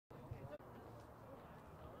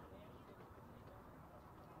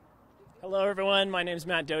Hello everyone, my name is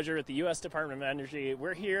Matt Dozier with the U.S. Department of Energy.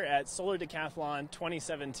 We're here at Solar Decathlon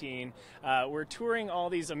 2017. We're touring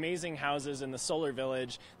all these amazing houses in the Solar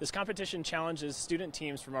Village. This competition challenges student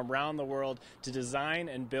teams from around the world to design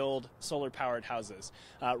and build solar-powered houses.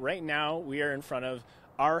 Right now we are in front of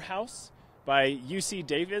Our House by UC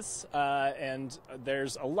Davis, and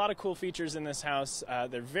there's a lot of cool features in this house.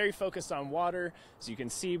 They're very focused on water, as you can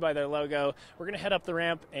see by their logo. We're going to head up the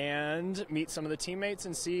ramp and meet some of the teammates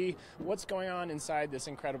and see what's going on inside this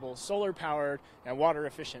incredible solar-powered and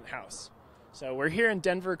water-efficient house. So we're here in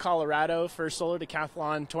Denver, Colorado for Solar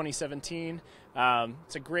Decathlon 2017.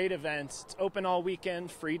 It's a great event. It's open all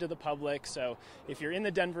weekend, free to the public. So if you're in the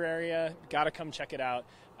Denver area, got to come check it out.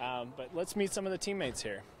 But let's meet some of the teammates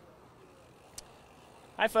here.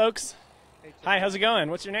 Hi, folks. Hey, hi, how's it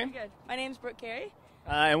going? What's your name? Good. My name's Brooke Carey.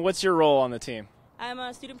 And what's your role on the team? I'm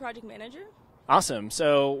a student project manager. Awesome.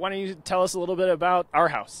 So why don't you tell us a little bit about Our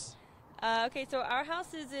House? Okay, so Our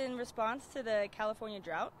House is in response to the California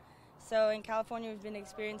drought. So in California, we've been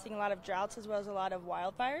experiencing a lot of droughts as well as a lot of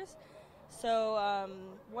wildfires. So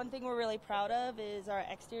one thing we're really proud of is our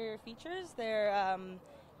exterior features.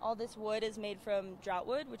 All this wood is made from drought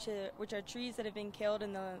wood, which are trees that have been killed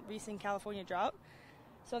in the recent California drought.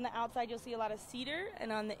 So on the outside, you'll see a lot of cedar,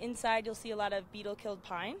 and on the inside, you'll see a lot of beetle-killed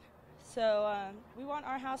pine. So we want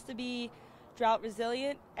our house to be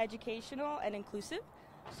drought-resilient, educational, and inclusive.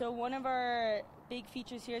 So one of our big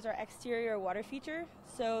features here is our exterior water feature.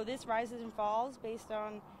 So this rises and falls based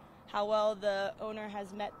on how well the owner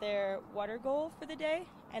has met their water goal for the day,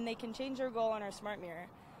 and they can change their goal on our smart mirror.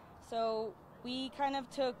 So we kind of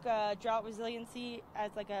took drought resiliency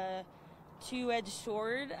as like a two-edged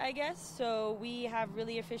sword, I guess. So we have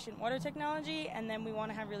really efficient water technology, and then we want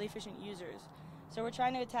to have really efficient users. So we're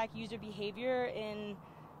trying to attack user behavior in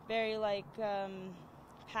very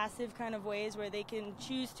passive kind of ways where they can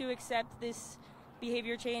choose to accept this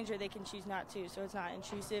behavior change or they can choose not to. So it's not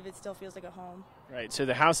intrusive, it still feels like a home. Right, so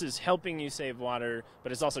the house is helping you save water,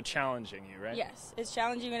 but it's also challenging you, right? Yes, it's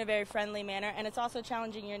challenging in a very friendly manner, and it's also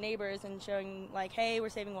challenging your neighbors and showing like, hey, we're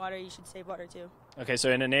saving water, you should save water too. Okay,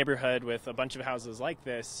 so in a neighborhood with a bunch of houses like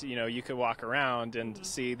this, you know, you could walk around and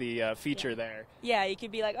see the feature there. Yeah, you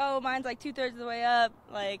could be like, oh, mine's like 2/3 of the way up,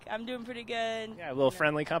 like I'm doing pretty good. Yeah, a little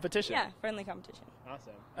friendly competition. Yeah, friendly competition.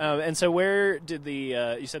 Awesome. And so where did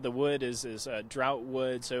you said the wood is drought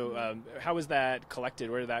wood, so how was that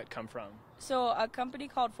collected? Where did that come from? So a company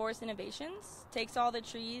called Forest Innovations takes all the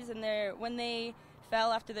trees, and when they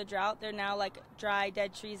fell after the drought, they're now like dry,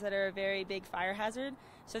 dead trees that are a very big fire hazard.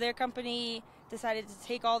 So their company decided to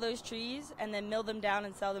take all those trees and then mill them down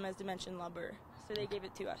and sell them as dimension lumber. So they gave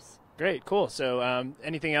it to us. Great, cool. So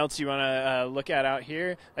anything else you want to look at out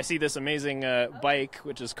here? I see this amazing bike,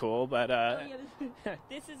 which is cool, but...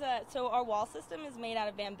 So our wall system is made out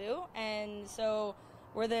of bamboo, and so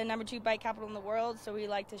we're the #2 bike capital in the world, so we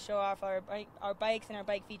like to show off our bikes and our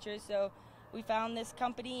bike features. So we found this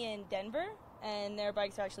company in Denver, and their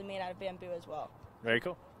bikes are actually made out of bamboo as well. Very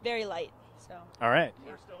cool. Very light. So. All right.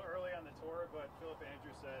 We're still early on the tour, but Philip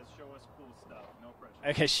Andrew says, show us cool stuff. No pressure.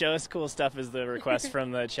 Okay, show us cool stuff is the request from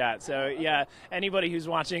the chat. So, yeah, anybody who's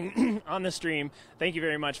watching on the stream, thank you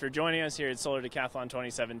very much for joining us here at Solar Decathlon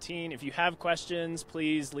 2017. If you have questions,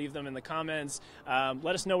 please leave them in the comments.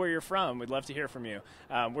 Let us know where you're from. We'd love to hear from you.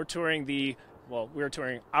 We're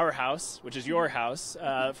touring Our House, which is your house,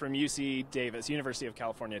 from UC Davis, University of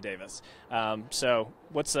California, Davis. So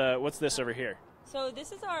what's this over here? So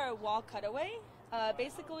this is our wall cutaway.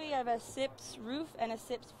 Basically, we have a SIPS roof and a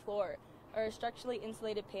SIPS floor, or a structurally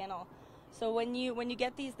insulated panel. So when you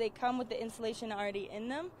get these, they come with the insulation already in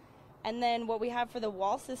them. And then what we have for the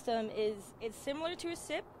wall system is it's similar to a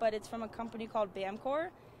SIP, but it's from a company called Bamcor,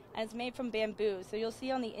 and it's made from bamboo. So you'll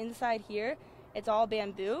see on the inside here, it's all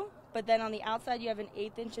bamboo, but then on the outside you have an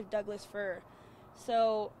 1/8 inch of Douglas fir.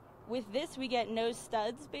 So with this, we get no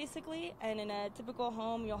studs, basically, and in a typical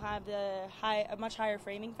home, you'll have a much higher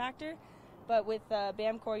framing factor. But with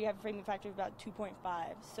Bamcor, you have a framing factor of about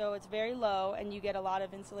 2.5. So it's very low, and you get a lot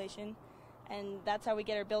of insulation, and that's how we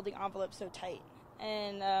get our building envelope so tight.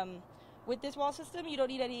 And with this wall system, you don't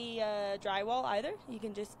need any drywall either. You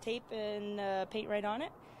can just tape and paint right on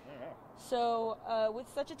it. So with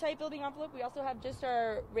such a tight building envelope, we also have just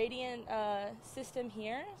our radiant system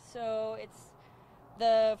here. So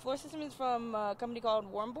the floor system is from a company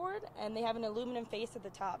called Warmboard, and they have an aluminum face at the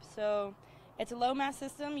top. So it's a low mass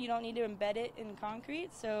system. You don't need to embed it in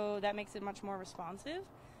concrete, so that makes it much more responsive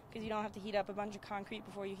because you don't have to heat up a bunch of concrete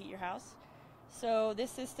before you heat your house. So this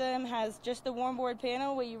system has just the Warmboard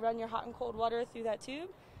panel where you run your hot and cold water through that tube,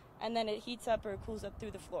 and then it heats up or cools up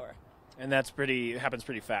through the floor. And it happens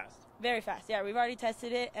pretty fast. Very fast, yeah. We've already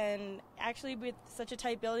tested it, and actually with such a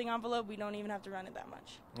tight building envelope, we don't even have to run it that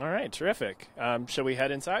much. All right, terrific. Shall we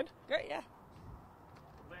head inside? Great, yeah.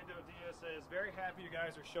 Orlando Diaz says, very happy you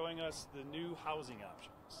guys are showing us the new housing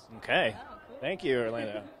options. Okay. Oh, cool. Thank you,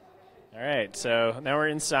 Orlando. All right, so now we're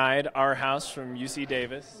inside Our House from UC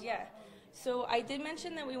Davis. Yeah. So I did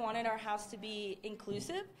mention that we wanted our house to be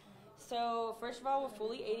inclusive. So first of all, we're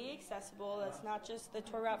fully ADA accessible. That's not just the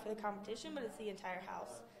tour route for the competition, but it's the entire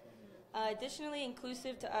house. Additionally,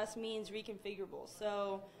 inclusive to us means reconfigurable.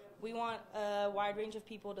 So we want a wide range of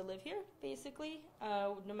people to live here, basically,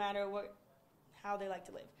 no matter how they like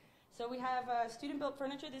to live. So we have student-built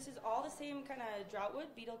furniture. This is all the same kind of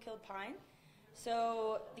droughtwood, beetle-killed pine.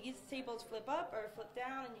 So these tables flip up or flip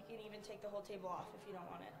down, and you can even take the whole table off if you don't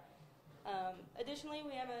want it. Additionally,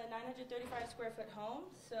 we have a 935 square foot home,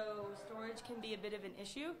 so storage can be a bit of an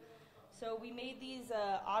issue. So we made these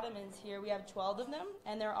ottomans here. We have 12 of them,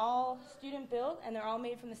 and they're all student built, and they're all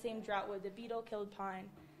made from the same droughtwood, the beetle-killed pine.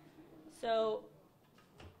 So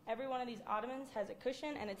every one of these ottomans has a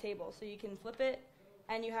cushion and a table, so you can flip it,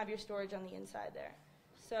 and you have your storage on the inside there.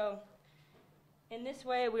 So in this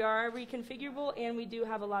way, we are reconfigurable, and we do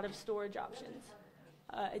have a lot of storage options.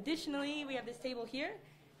 Additionally, we have this table here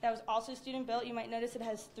that was also student built. You might notice it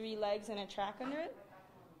has 3 legs and a track under it.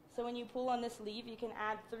 So when you pull on this leaf, you can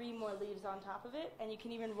add 3 more leaves on top of it, and you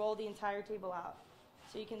can even roll the entire table out.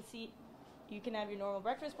 So you can have your normal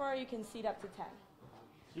breakfast bar, you can seat up to 10.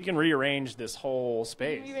 You can rearrange this whole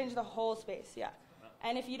space. You can rearrange the whole space, yeah.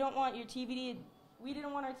 And if you don't want your TV we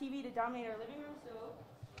didn't want our TV to dominate our living room, so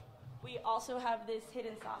we also have this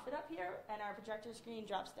hidden soffit up here, and our projector screen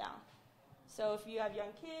drops down. So if you have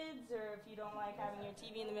young kids, or if you don't like having your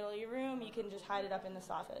TV in the middle of your room, you can just hide it up in the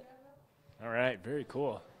soffit. All right, very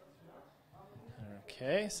cool.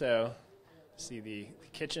 Okay, so see the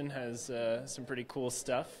kitchen has some pretty cool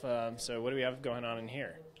stuff. So what do we have going on in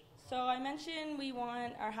here? So I mentioned we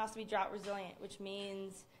want our house to be drought resilient, which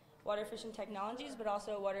means water efficient technologies, but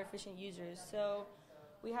also water efficient users. So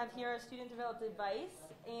we have here a student developed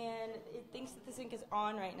device, and it thinks that the sink is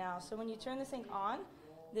on right now. So when you turn the sink on,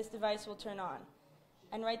 this device will turn on.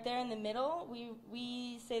 And right there in the middle,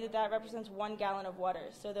 we say that represents 1 gallon of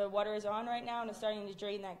water. So the water is on right now and it's starting to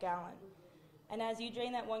drain that gallon. And as you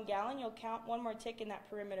drain that 1 gallon, you'll count 1 more tick in that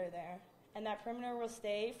perimeter there. And that perimeter will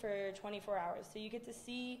stay for 24 hours. So you get to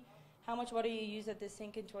see how much water you use at this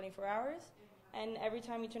sink in 24 hours. And every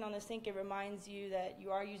time you turn on the sink, it reminds you that you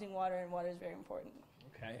are using water, and water is very important.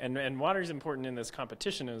 Okay, and water is important in this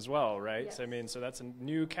competition as well, right? Yes. So that's a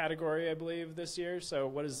new category, I believe, this year. So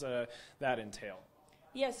what does that entail?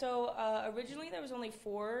 Yeah, so originally there was only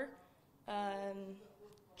 4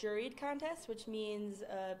 juried contests, which means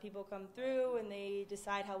people come through and they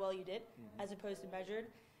decide how well you did, as opposed to measured.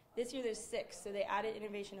 This year there's 6, so they added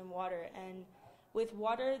innovation in water. And with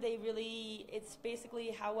water, it's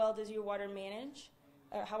basically how well does your water manage,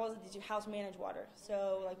 or how well does your house manage water.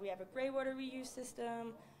 So like we have a gray water reuse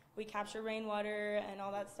system, we capture rainwater and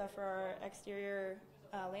all that stuff for our exterior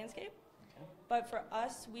landscape. But for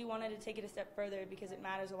us, we wanted to take it a step further because it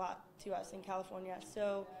matters a lot to us in California.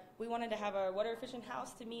 So we wanted to have a water-efficient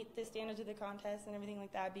house to meet the standards of the contest and everything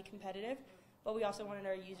like that, be competitive. But we also wanted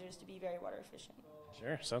our users to be very water-efficient.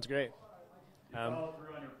 Sure, sounds great. You followed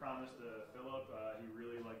through on your promise to Philip. He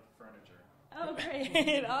really liked the furniture. Oh,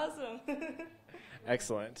 great. Awesome.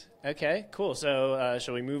 Excellent. Okay, cool. So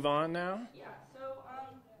shall we move on now? Yeah,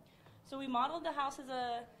 so we modeled the house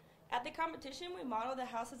at the competition, we modeled the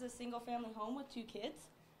house as a single-family home with 2 kids,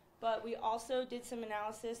 but we also did some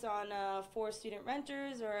analysis on 4 student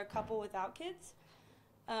renters or a couple without kids.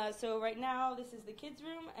 So right now, this is the kids'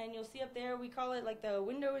 room, and you'll see up there, we call it like the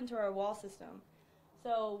window into our wall system.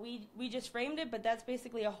 So we just framed it, but that's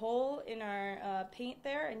basically a hole in our paint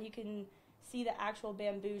there, and you can see the actual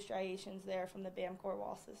bamboo striations there from the BAMCore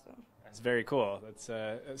wall system. That's very cool. That's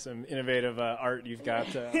some innovative art you've got.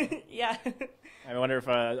 Yeah. I wonder if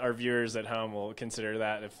our viewers at home will consider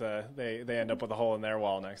that if they end up with a hole in their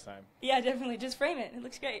wall next time. Yeah, definitely. Just frame it. It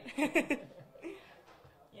looks great.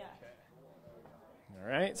 Yeah. All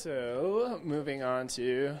right, so moving on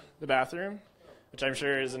to the bathroom, which I'm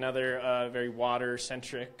sure is another very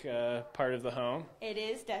water-centric part of the home. It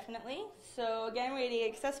is, definitely. So again, we're ADA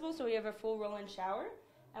accessible, so we have a full roll-in shower.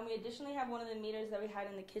 And we additionally have one of the meters that we had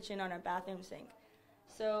in the kitchen on our bathroom sink.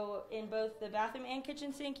 So in both the bathroom and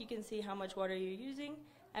kitchen sink, you can see how much water you're using.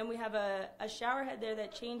 And we have a shower head there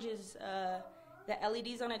that changes, the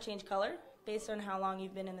LEDs on it change color based on how long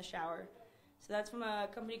you've been in the shower. So that's from a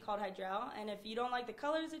company called Hydrel. And if you don't like the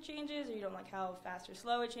colors it changes, or you don't like how fast or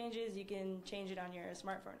slow it changes, you can change it on your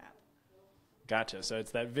smartphone app. Gotcha. So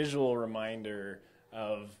it's that visual reminder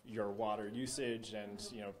of your water usage and,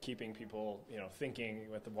 keeping people, thinking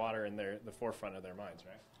with the water in the forefront of their minds,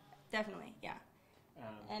 right? Definitely, yeah.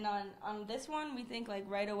 And on this one, we think like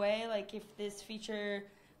right away, like if this feature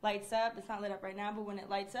lights up, it's not lit up right now, but when it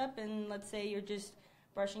lights up and let's say you're just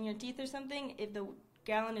brushing your teeth or something, if the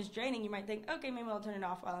gallon is draining, you might think, okay, maybe I'll turn it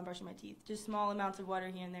off while I'm brushing my teeth. Just small amounts of water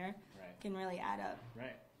here and there can really add up.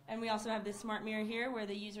 Right. And we also have this smart mirror here where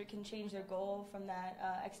the user can change their goal from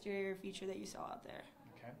that exterior feature that you saw out there.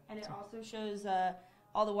 Okay. And it also shows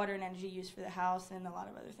all the water and energy used for the house and a lot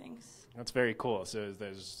of other things. That's very cool. So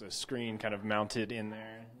there's a screen kind of mounted in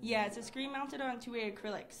there? Yeah, it's a screen mounted on two-way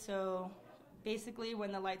acrylic. So basically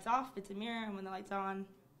when the light's off, it's a mirror, and when the light's on,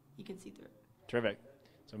 you can see through it. Terrific.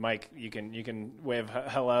 So Mike, you can wave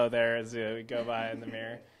hello there as we go by in the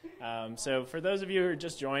mirror. So for those of you who are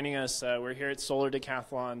just joining us, we're here at Solar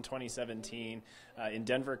Decathlon 2017 in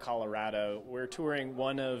Denver, Colorado. We're touring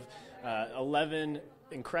one of 11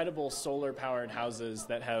 incredible solar-powered houses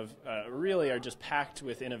that have really are just packed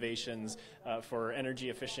with innovations for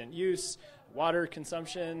energy-efficient use, water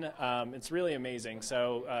consumption. It's really amazing.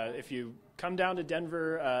 So if you come down to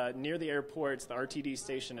Denver near the airport, it's the RTD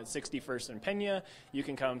station at 61st and Pena. You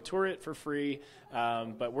can come tour it for free,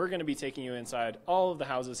 but we're going to be taking you inside all of the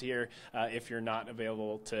houses here if you're not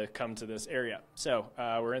available to come to this area. So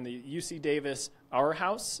we're in the UC Davis Our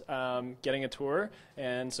House getting a tour,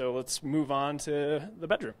 and so let's move on to the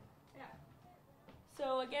bedroom. Yeah.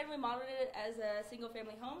 So again, we modeled it as a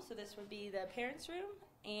single-family home, so this would be the parents' room,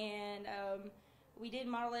 and we did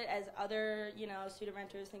model it as other, student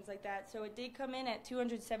renters, things like that. So it did come in at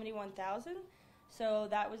 $271,000. So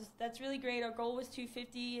that's really great. Our goal was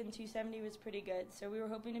 $250, and $270 was pretty good. So we were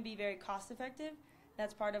hoping to be very cost effective.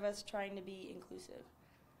 That's part of us trying to be inclusive.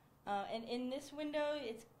 And in this window,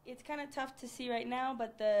 it's kind of tough to see right now,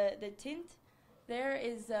 but the tint there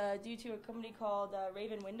is due to a company called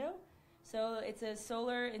Raven Window. So it's a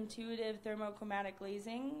solar intuitive thermochromatic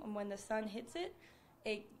glazing, and when the sun hits it,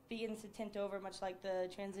 it begins to tint over, much like the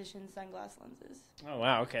transition sunglass lenses. Oh,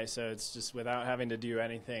 wow. Okay, so it's just without having to do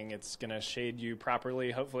anything, it's going to shade you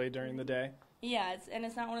properly, hopefully, during the day? Yeah,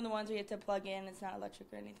 it's not one of the ones where you have to plug in. It's not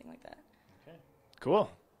electric or anything like that. Okay,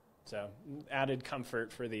 cool. So added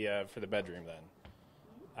comfort for the bedroom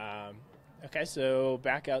then. Okay, so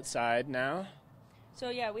back outside now. So,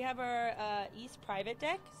 yeah, we have our east private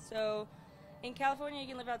deck. So in California, you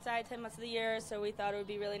can live outside 10 months of the year, so we thought it would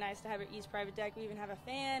be really nice to have our east private deck. We even have a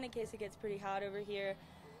fan in case it gets pretty hot over here.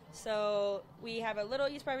 So we have a little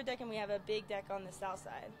east private deck, and we have a big deck on the south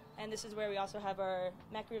side. And this is where we also have our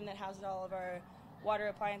mech room that houses all of our water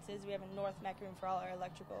appliances. We have a north mech room for all our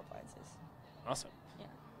electrical appliances. Awesome. Yeah.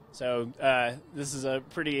 So this is a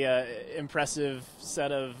pretty impressive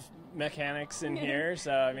set of mechanics in here.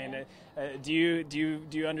 So I mean, do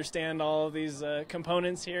you understand all of these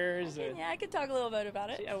components here? Yeah, I could talk a little bit about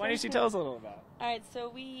it. Yeah, why don't you tell us a little about it? All right, so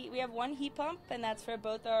we have one heat pump, and that's for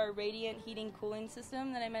both our radiant heating cooling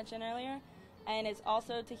system that I mentioned earlier, and it's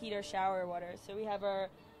also to heat our shower water. So we have our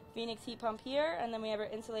Phoenix heat pump here, and then we have our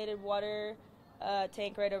insulated water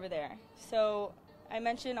tank right over there. So I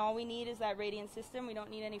mentioned all we need is that radiant system. We don't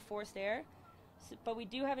need any forced air. But we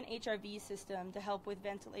do have an HRV system to help with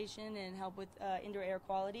ventilation and help with indoor air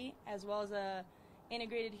quality, as well as a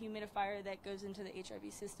integrated humidifier that goes into the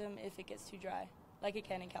HRV system if it gets too dry, like it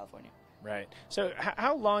can in California. Right. So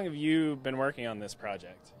how long have you been working on this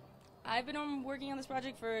project? I've been working on this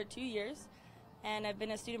project for 2 years, and I've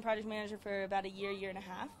been a student project manager for about a year and a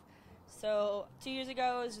half. So 2 years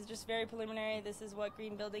ago, it was just very preliminary. This is what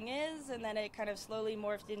green building is, and then it kind of slowly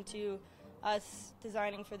morphed into us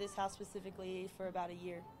designing for this house specifically for about a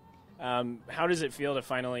year. How does it feel to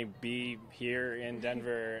finally be here in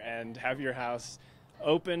Denver and have your house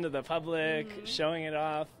open to the public, showing it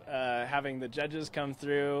off, having the judges come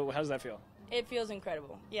through? How does that feel? It feels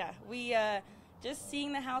incredible. Yeah, we just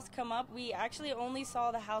seeing the house come up, we actually only saw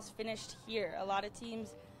the house finished here. A lot of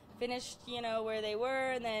teams finished, where they were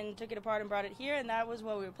and then took it apart and brought it here, and that was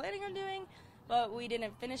what we were planning on doing. But we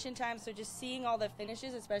didn't finish in time, so just seeing all the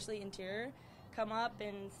finishes, especially interior, come up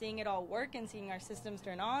and seeing it all work and seeing our systems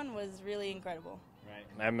turn on was really incredible. Right.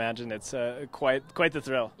 I imagine it's quite the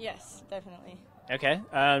thrill. Yes, definitely. Okay.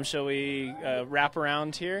 Shall we wrap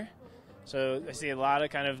around here? So I see a lot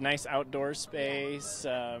of kind of nice outdoor space.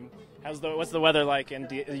 What's the weather like in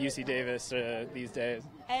UC Davis these days?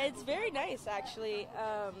 It's very nice, actually.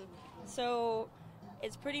 So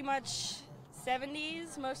it's pretty much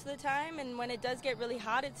 70s most of the time, and when it does get really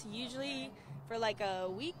hot, it's usually for like a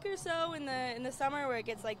week or so in the summer where it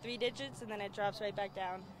gets like 3 digits and then it drops right back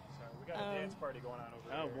down. So we got a dance party going on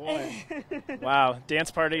over there. Oh boy. Wow,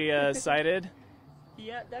 dance party sighted.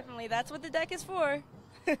 Yeah, definitely. That's what the deck is for.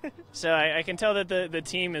 So I can tell that the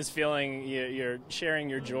team is feeling you're sharing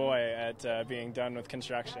your joy at being done with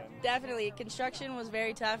construction. Definitely. Construction was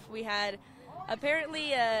very tough. We had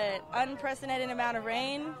apparently an unprecedented amount of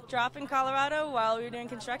rain drop in Colorado while we were doing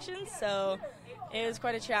construction, so it was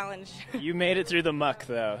quite a challenge. You made it through the muck,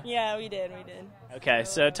 though. Yeah, we did. Okay,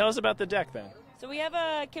 so tell us about the deck, then. So we have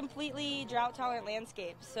a completely drought-tolerant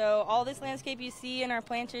landscape. So all this landscape you see in our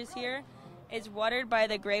planters here is watered by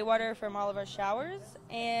the gray water from all of our showers.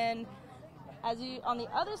 And as you on the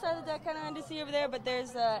other side of the deck, kind of hard to see over there, but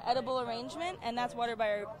there's an edible arrangement, and that's watered by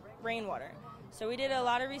our rainwater. So we did a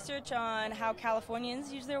lot of research on how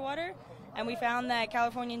Californians use their water, and we found that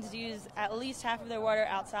Californians use at least half of their water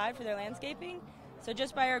outside for their landscaping. So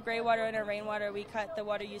just by our gray water and our rainwater, we cut the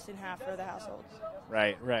water use in half for the households.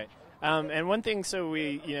 Right. And one thing, so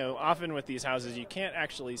we, often with these houses, you can't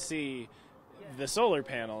actually see the solar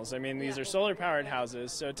panels. I mean, these are solar-powered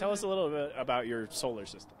houses. So tell us a little bit about your solar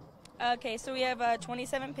system. Okay, so we have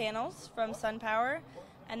 27 panels from SunPower,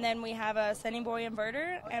 and then we have a Sunny Boy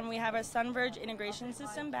inverter, and we have a SunVerge integration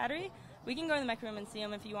system battery. We can go in the mech room and see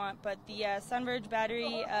them if you want, but the SunVerge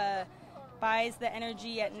battery buys the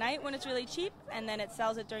energy at night when it's really cheap, and then it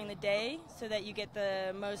sells it during the day so that you get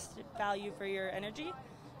the most value for your energy.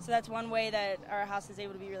 So that's one way that our house is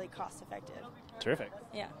able to be really cost effective. Terrific.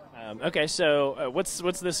 Yeah. Okay, so what's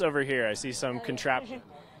this over here? I see some contraption.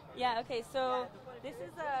 Yeah. Okay. So this is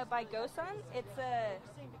by GoSun.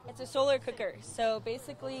 It's a solar cooker. So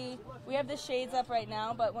basically, we have the shades up right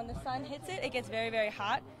now, but when the sun hits it, it gets very, very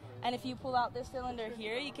hot. And if you pull out this cylinder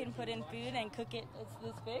here, you can put in food and cook it. It's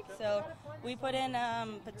this big. So we put in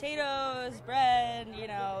potatoes, bread.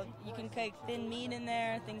 You can cook thin meat in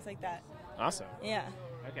there, things like that. Awesome. Yeah.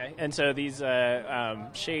 Okay, and so these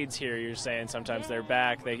shades here, you're saying sometimes they're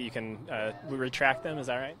back, you can retract them, is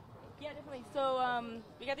that right? Yeah, definitely. So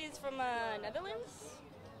we got these from Netherlands,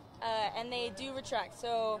 and they do retract.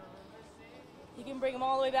 So you can bring them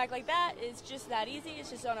all the way back like that. It's just that easy.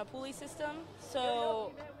 It's just on a pulley system.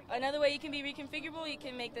 So another way you can be reconfigurable, you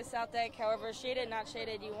can make the south deck however shaded, not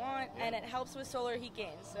shaded you want, and it helps with solar heat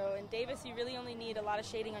gain. So in Davis, you really only need a lot of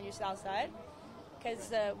shading on your south side,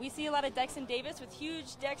 because we see a lot of decks in Davis with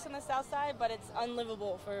huge decks on the south side, but it's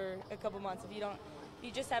unlivable for a couple months. If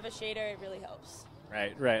you just have a shader, it really helps.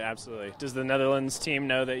 Right, absolutely. Does the Netherlands team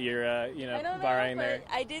know that you're, borrowing their?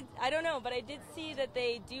 I don't know, but I did see that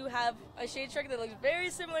they do have a shade structure that looks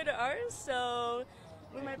very similar to ours, so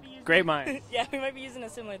we might be using. Great minds. Yeah, we might be using a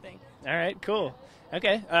similar thing. All right, cool.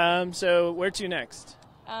 Okay, so where to next?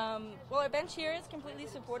 Well, our bench here is completely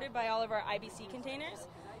supported by all of our IBC containers.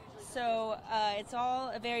 So it's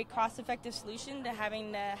all a very cost-effective solution to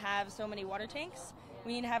having to have so many water tanks.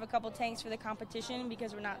 We need to have a couple tanks for the competition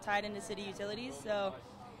because we're not tied into city utilities. So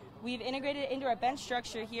we've integrated it into our bench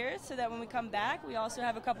structure here so that when we come back, we also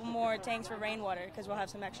have a couple more tanks for rainwater because we'll have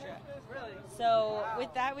some extra. So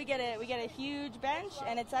with that, we get a huge bench,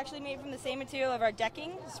 and it's actually made from the same material of our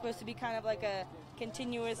decking. It's supposed to be kind of like a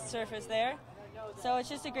continuous surface there. So it's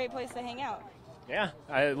just a great place to hang out. Yeah,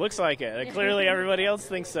 it looks like it. Clearly, everybody else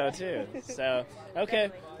thinks so too. So, okay.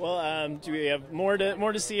 Well, do we have more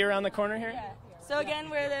to see around the corner here? Yeah. So again,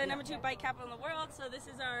 we're the #2 bike capital in the world. So this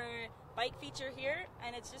is our bike feature here,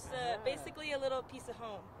 and it's just basically a little piece of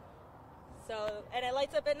home. So, and it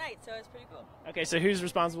lights up at night, so it's pretty cool. Okay, so who's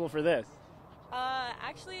responsible for this?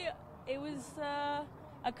 Actually, it was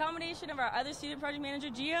a combination of our other student project manager,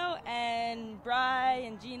 Gio, and Bri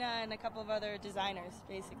and Gina, and a couple of other designers,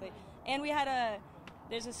 basically. And we had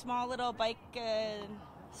there's a small little bike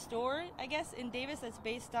store, I guess, in Davis that's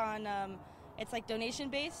based on, it's like donation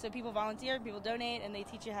based, so people volunteer, people donate, and they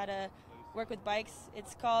teach you how to work with bikes.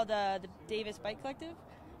 It's called the Davis Bike Collective,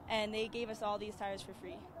 and they gave us all these tires for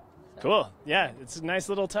free. So. Cool. Yeah, it's a nice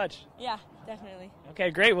little touch. Yeah, definitely. Okay,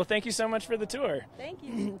 great. Well, thank you so much for the tour. Thank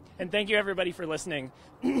you. And thank you, everybody, for listening.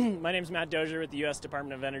 My name is Matt Dozier with the U.S.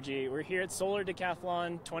 Department of Energy. We're here at Solar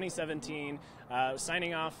Decathlon 2017,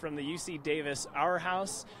 signing off from the UC Davis Our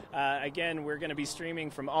House. Again, we're going to be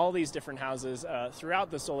streaming from all these different houses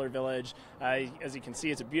throughout the Solar Village. As you can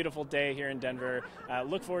see, it's a beautiful day here in Denver.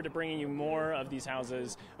 Look forward to bringing you more of these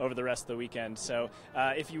houses over the rest of the weekend. So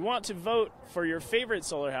if you want to vote for your favorite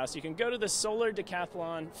solar house, you can go to the Solar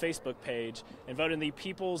Decathlon Facebook page and vote in the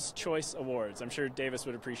People's Choice Awards. I'm sure Davis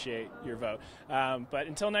would appreciate your vote.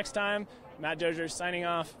 But until next time, Matt Dozier signing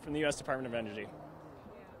off from the U.S. Department of Energy.